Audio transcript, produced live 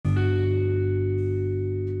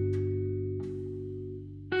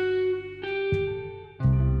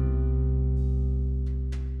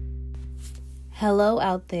Hello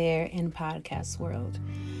out there in podcast world.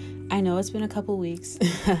 I know it's been a couple weeks.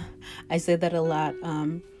 I say that a lot.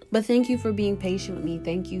 But thank you for being patient with me.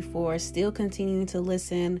 Thank you for still continuing to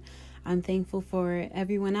listen. I'm thankful for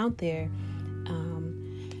everyone out there.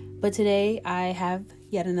 But today I have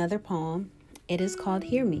yet another poem. It is called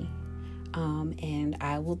Hear Me. And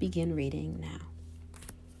I will begin reading now.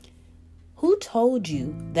 Who told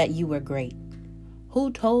you that you were great?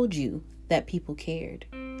 Who told you that people cared?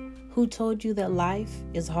 Who told you that life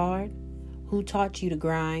is hard? Who taught you to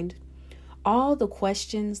grind? All the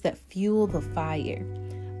questions that fuel the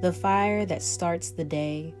fire that starts the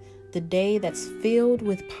day that's filled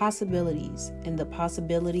with possibilities, and the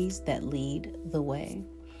possibilities that lead the way.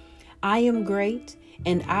 I am great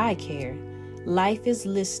and I care. Life is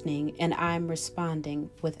listening and I'm responding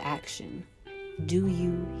with action. Do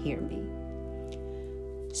you hear me?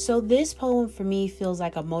 So this poem for me feels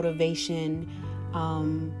like a motivation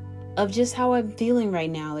of just how I'm feeling right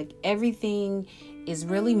now. Like everything is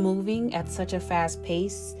really moving at such a fast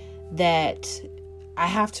pace that I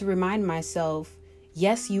have to remind myself,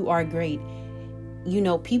 yes, you are great. You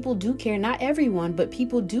know, people do care, not everyone, but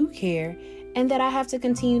people do care. And that I have to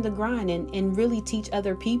continue to grind and really teach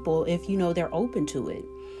other people if, they're open to it.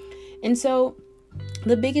 And so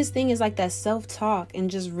the biggest thing is like that self-talk and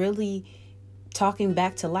just really talking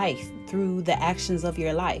back to life through the actions of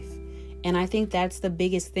your life. And I think that's the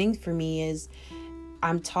biggest thing for me is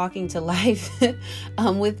I'm talking to life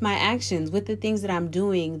with my actions, with the things that I'm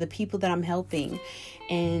doing, the people that I'm helping.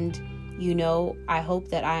 And, I hope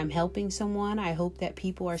that I am helping someone. I hope that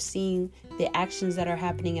people are seeing the actions that are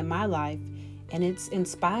happening in my life and it's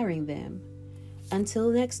inspiring them.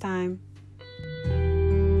 Until next time.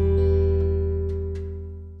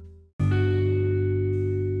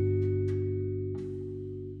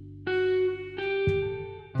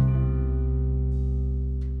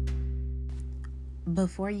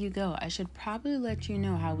 Before you go, I should probably let you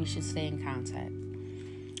know how we should stay in contact.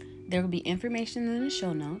 There will be information in the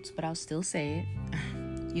show notes, but I'll still say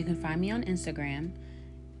it. You can find me on Instagram,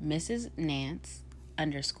 Mrs. Nance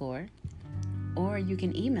 _ or you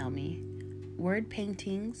can email me,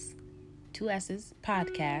 wordpaintings, 2 S's,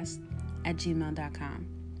 podcast @gmail.com.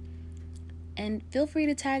 And feel free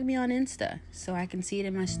to tag me on Insta so I can see it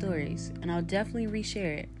in my stories, and I'll definitely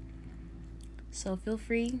reshare it. So feel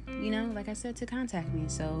free, like I said, to contact me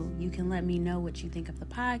so you can let me know what you think of the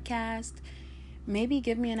podcast. Maybe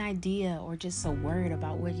give me an idea or just a word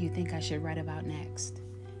about what you think I should write about next.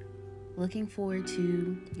 Looking forward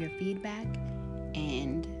to your feedback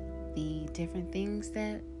and the different things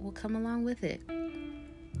that will come along with it.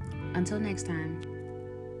 Until next time.